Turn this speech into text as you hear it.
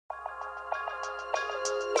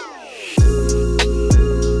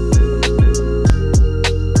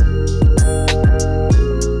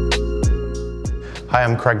Hi,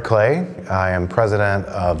 I'm Craig Clay. I am president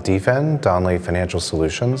of DFIN, Donnelly Financial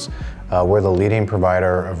Solutions. We're the leading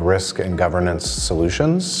provider of risk and governance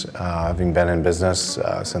solutions, having been in business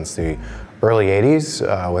since the early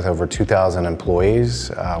 80s with over 2,000 employees.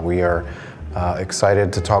 We are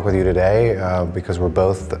excited to talk with you today because we're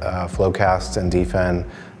both FloQast and DFIN,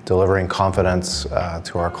 delivering confidence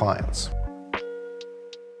to our clients.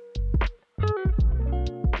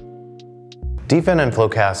 DFIN and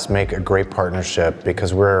FloQast make a great partnership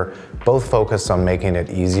because we're both focused on making it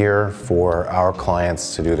easier for our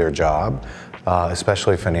clients to do their job,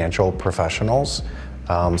 especially financial professionals.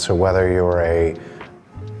 So whether you're a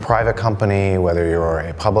private company, whether you're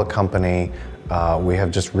a public company, we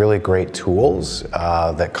have just really great tools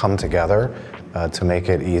that come together to make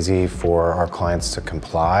it easy for our clients to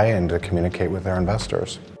comply and to communicate with their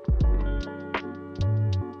investors.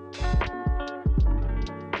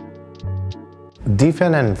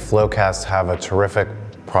 DFIN and FloQast have a terrific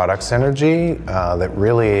product synergy that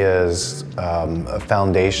really is a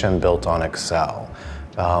foundation built on Excel.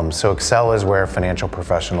 So Excel is where financial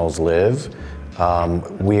professionals live.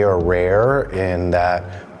 We are rare in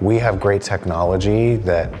that we have great technology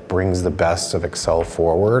that brings the best of Excel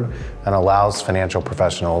forward and allows financial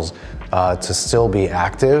professionals to still be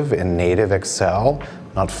active in native Excel,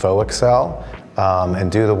 not faux Excel,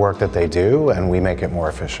 and do the work that they do, and we make it more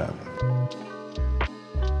efficient.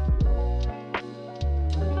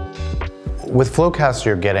 With FloQast,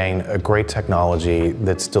 you're getting a great technology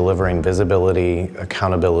that's delivering visibility,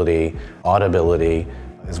 accountability, auditability,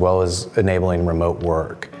 as well as enabling remote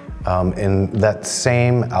work. And that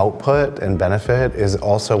same output and benefit is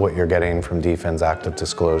also what you're getting from DFIN's Active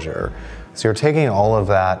Disclosure. So you're taking all of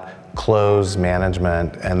that close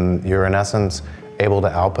management and you're in essence able to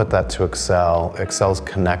output that to Excel. Excel's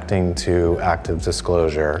connecting to Active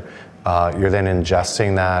Disclosure. You're then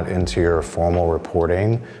ingesting that into your formal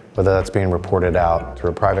reporting, whether that's being reported out through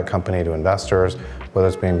a private company to investors, whether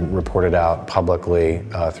it's being reported out publicly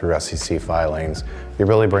through SEC filings. You're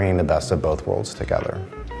really bringing the best of both worlds together.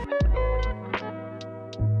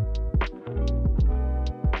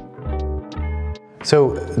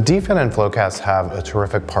 So DFIN and FloQast have a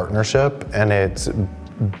terrific partnership, and it's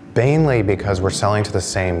mainly because we're selling to the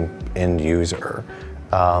same end user.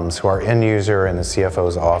 So our end user in the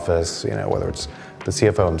CFO's office, whether it's the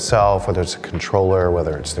CFO himself, whether it's a controller,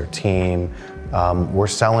 whether it's their team, we're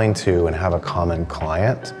selling to and have a common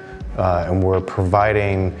client, and we're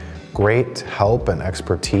providing great help and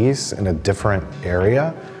expertise in a different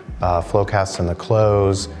area. FloQast in the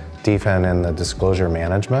close, DFIN in the disclosure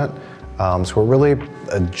management. So we're really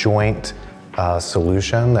a joint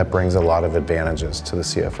solution that brings a lot of advantages to the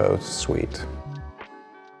CFO suite.